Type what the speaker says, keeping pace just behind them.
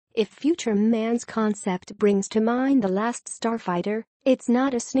If Futturman's concept brings to mind The Last Starfighter, it's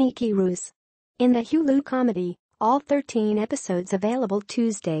not a sneaky ruse. In the Hulu comedy, all 13 episodes available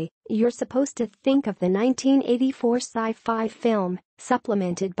Tuesday, you're supposed to think of the 1984 sci-fi film,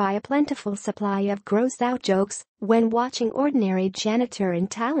 supplemented by a plentiful supply of gross-out jokes, when watching ordinary janitor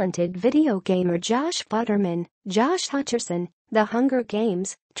and talented video gamer Josh Futturman, Josh Hutcherson, The Hunger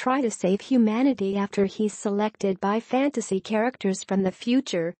Games, try to save humanity after he's selected by fantasy characters from the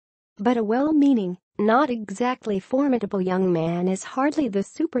future. But a well-meaning, not exactly formidable young man is hardly the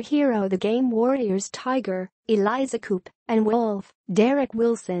superhero the game warriors Tiger, Eliza Coupe, and Wolf, Derek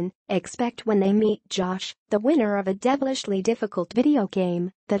Wilson, expect when they meet Josh, the winner of a devilishly difficult video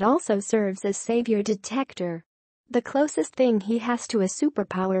game that also serves as savior detector. The closest thing he has to a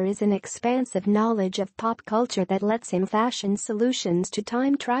superpower is an expansive knowledge of pop culture that lets him fashion solutions to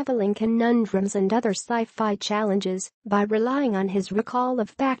time-traveling conundrums and other sci-fi challenges by relying on his recall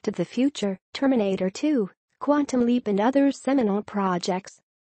of Back to the Future, Terminator 2, Quantum Leap and other seminal projects.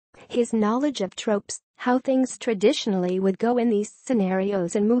 His knowledge of tropes, how things traditionally would go in these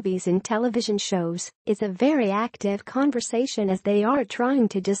scenarios in movies and television shows, is a very active conversation as they are trying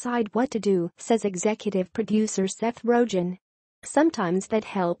to decide what to do, says executive producer Seth Rogen. Sometimes that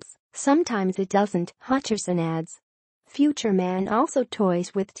helps, sometimes it doesn't, Hutcherson adds. Futturman also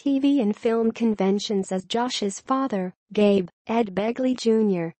toys with TV and film conventions as Josh's father, Gabe, Ed Begley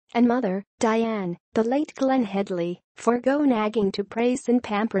Jr., and mother, Diane, the late Glenn Headley, forego nagging to praise and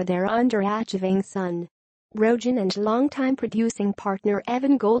pamper their underachieving son. Rogen and longtime producing partner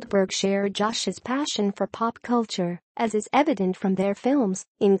Evan Goldberg share Josh's passion for pop culture, as is evident from their films,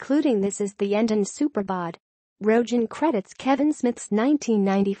 including This Is the End and Superbad. Rogen credits Kevin Smith's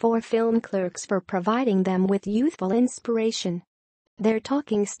 1994 film Clerks for providing them with youthful inspiration. "They're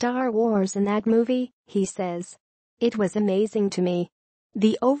talking Star Wars in that movie," he says. "It was amazing to me.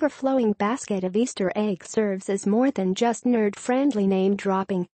 The overflowing basket of Easter eggs serves as more than just nerd-friendly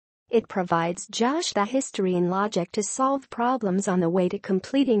name-dropping. It provides Josh the history and logic to solve problems on the way to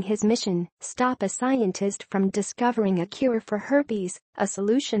completing his mission, stop a scientist from discovering a cure for herpes, a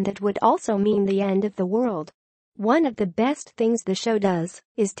solution that would also mean the end of the world. One of the best things the show does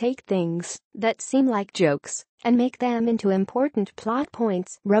is take things that seem like jokes and make them into important plot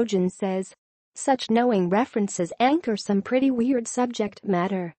points," Rogen says. "Such knowing references anchor some pretty weird subject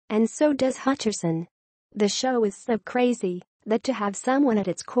matter, and so does Hutcherson. The show is so crazy that to have someone at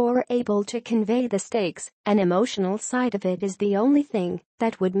its core able to convey the stakes and emotional side of it is the only thing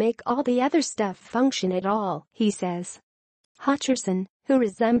that would make all the other stuff function at all," he says. Hutcherson, who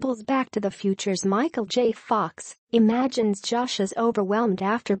resembles Back to the Future's Michael J. Fox, imagines Josh as overwhelmed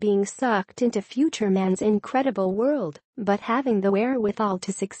after being sucked into Futturman's incredible world, but having the wherewithal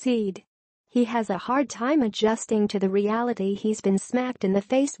to succeed. He has a hard time adjusting to the reality he's been smacked in the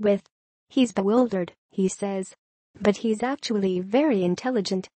face with. "He's bewildered," he says. "But he's actually very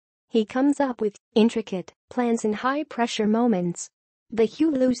intelligent. He comes up with intricate plans in high-pressure moments." The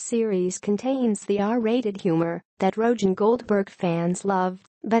Hulu series contains the R-rated humor that Rogen Goldberg fans love,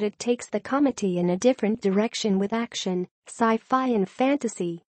 but it takes the comedy in a different direction with action, sci-fi and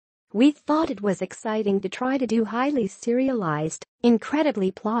fantasy. "We thought it was exciting to try to do highly serialized,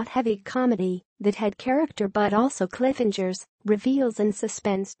 incredibly plot-heavy comedy that had character but also cliffhangers, reveals and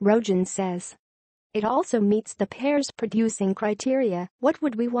suspense," Rogen says. "It also meets the pair's producing criteria. What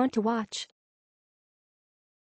would we want to watch?